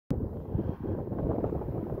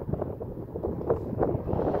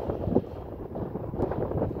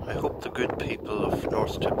the good people of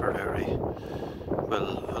North Tipperary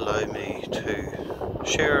will allow me to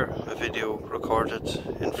share a video recorded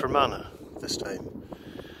in Fermanagh this time.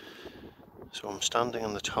 So I'm standing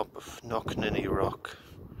on the top of Knockninny Rock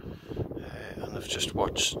and I've just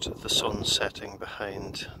watched the sun setting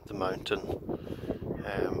behind the mountain.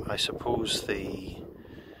 I suppose the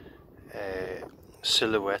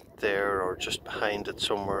silhouette there, or just behind it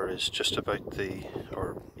somewhere, is just about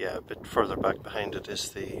a bit further back behind it is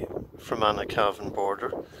the Fermanagh-Cavan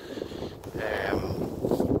border. And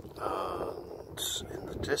in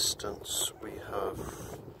the distance we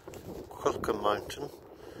have Quilca Mountain,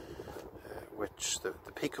 which the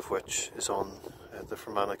peak of which is on the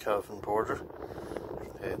Fermanagh-Cavan border,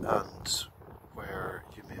 and where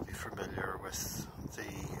you may be familiar with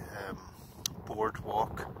the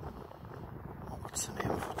boardwalk. What's the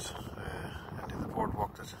name of it? The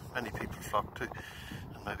boardwalk that many people flock to,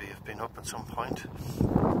 and maybe have been up at some point.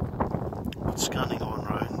 But scanning on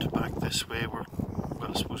round back this way, well,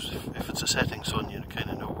 I suppose if it's a setting sun, you kind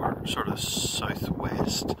of know we're sort of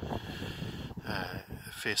southwest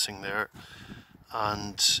facing there,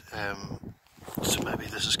 and so maybe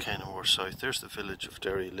this is kind of more south. There's the village of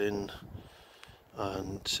Derry Lynn,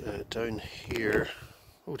 and down here,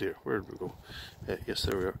 oh dear, where did we go? Yes,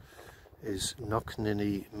 there we are, is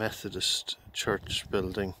Knockninny Methodist Church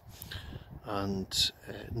building, and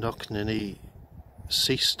Knockninny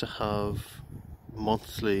ceased to have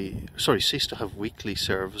weekly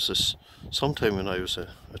services sometime when I was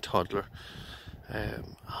a toddler,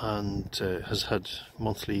 and has had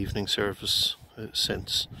monthly evening service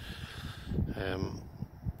since.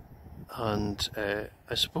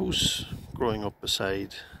 I suppose growing up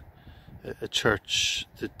beside a church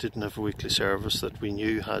that didn't have a weekly service, that we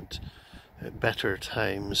knew had better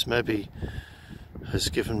times, maybe has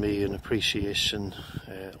given me an appreciation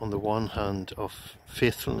on the one hand of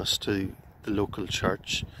faithfulness to the local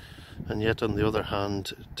church, and yet on the other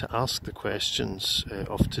hand to ask the questions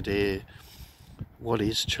of today. What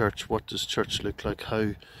is church? What does church look like?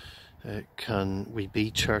 How can we be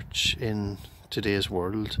church in today's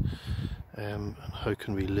world? And how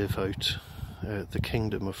can we live out the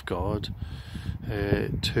kingdom of God,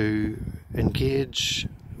 to engage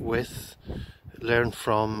with, learn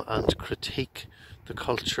from and critique the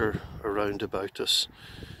culture around about us.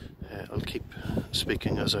 I'll keep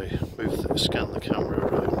speaking as I scan the camera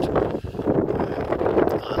around,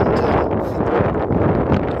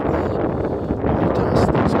 we need to ask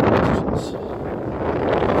these questions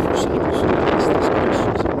of ourselves, we need to ask these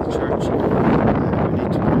questions in the church. We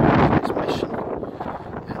need to prioritize mission,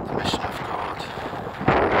 the mission of God.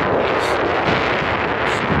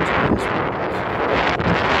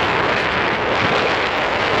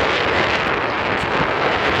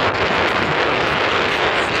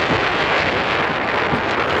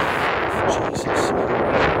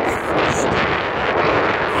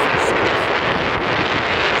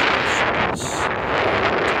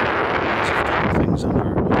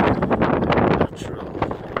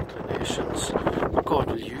 But God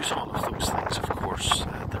will use all of those things, of course.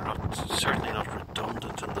 They're certainly not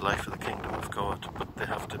redundant in the life of the kingdom of God, but they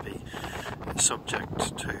have to be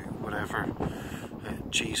subject to whatever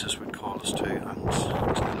Jesus would call us to, and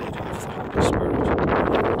to the leading of the Holy Spirit.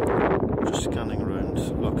 Just scanning around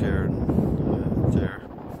Loch Earn there,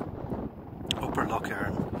 Upper Loch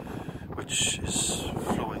Earn, which is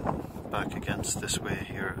flowing back against this way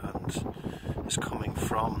here and is coming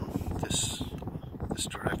from this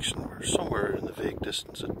direction. We're somewhere in the vague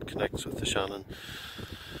distance. It connects with the Shannon,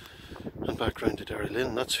 and back round to Derry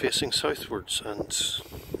Lynn. That's facing southwards, and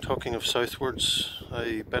talking of southwards,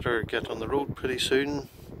 I better get on the road pretty soon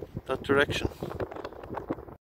that direction.